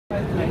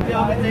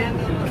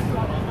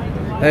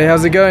Hey,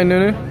 how's it going,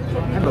 Nuno?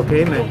 I'm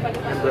okay, man.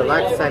 I'm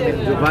relaxed. I'm in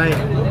Dubai.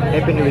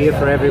 Happy New Year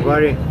for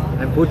everybody.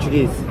 I'm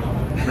Portuguese.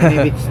 My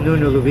name is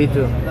Nuno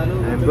Lobito.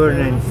 I'm born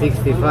in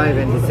 65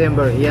 in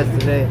December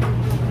yesterday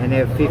and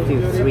I'm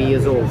 53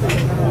 years old.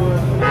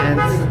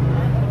 And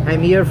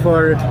I'm here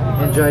for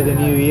enjoy the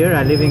new year.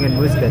 I'm living in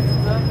Muscat.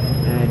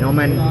 And I'm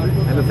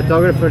a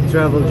photographer,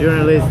 travel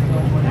journalist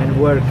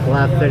and work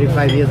last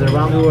 35 years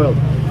around the world.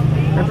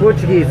 I'm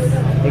Portuguese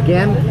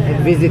again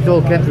and visit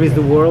all countries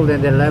the world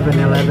and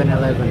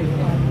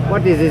 11-11-11.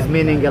 What is this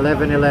meaning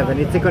 11-11?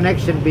 It's a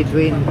connection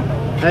between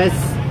us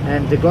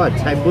and the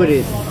gods. I'm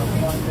Buddhist.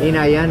 In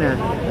Ayana,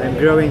 I'm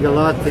growing a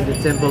lot in the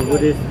temple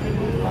Buddhist,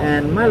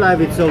 and my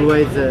life it's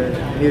always a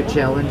new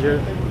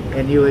challenger,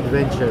 a new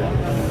adventure.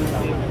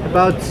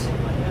 About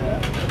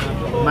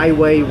my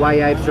way,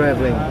 why I'm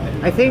traveling.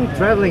 I think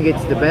traveling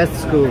it's the best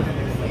school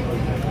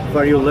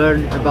for you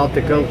learn about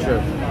the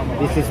culture.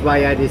 This is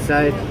why I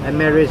decide I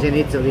married in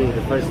Italy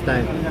the first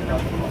time.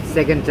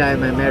 Second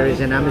time I married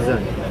in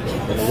Amazon.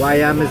 Why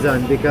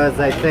Amazon? Because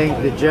I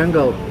think the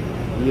jungle,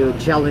 you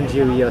challenge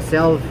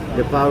yourself.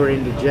 The power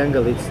in the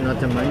jungle, it's not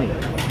the money.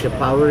 The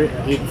power,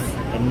 it's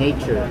a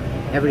nature.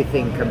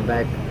 Everything comes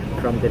back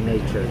from the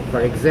nature.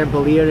 For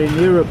example, here in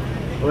Europe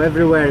or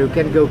everywhere, you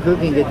can go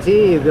cooking a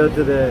tea, you go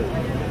to the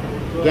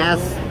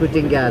gas,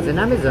 putting gas. In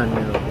Amazon,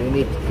 you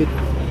need to cook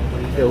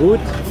the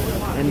wood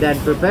and then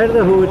prepare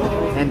the wood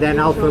and then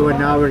after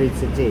 1 hour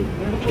it's a tea.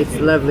 It's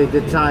lovely.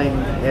 The time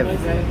have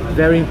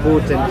very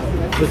important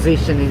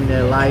position in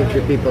their life,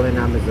 the people in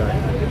Amazon.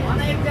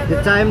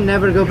 The time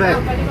never go back,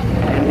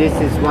 and this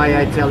is why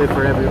I tell you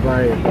for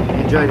everybody,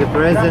 enjoy the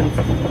present,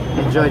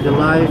 enjoy the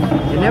life,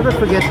 and never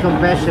forget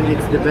compassion.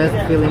 It's the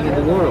best feeling in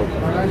the world.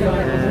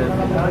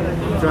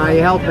 Try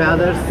help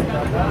others,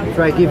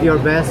 try give your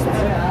best,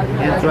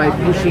 and try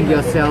pushing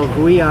yourself.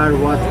 We are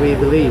what we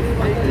believe.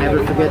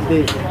 Never forget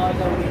this.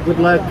 Good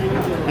luck,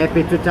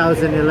 happy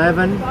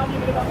 2011,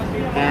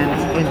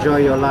 and enjoy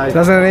your life.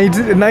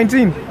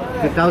 2019?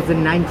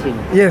 2019.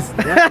 Yes.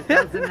 Yeah,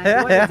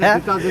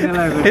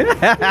 2011.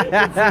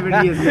 It's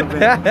 7 years ago.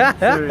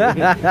 Sorry.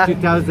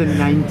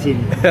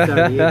 2019.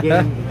 Sorry.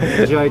 Again,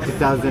 enjoy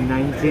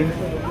 2019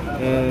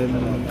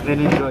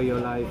 and enjoy your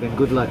life and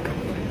good luck.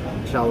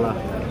 Inshallah.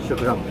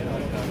 Shukran.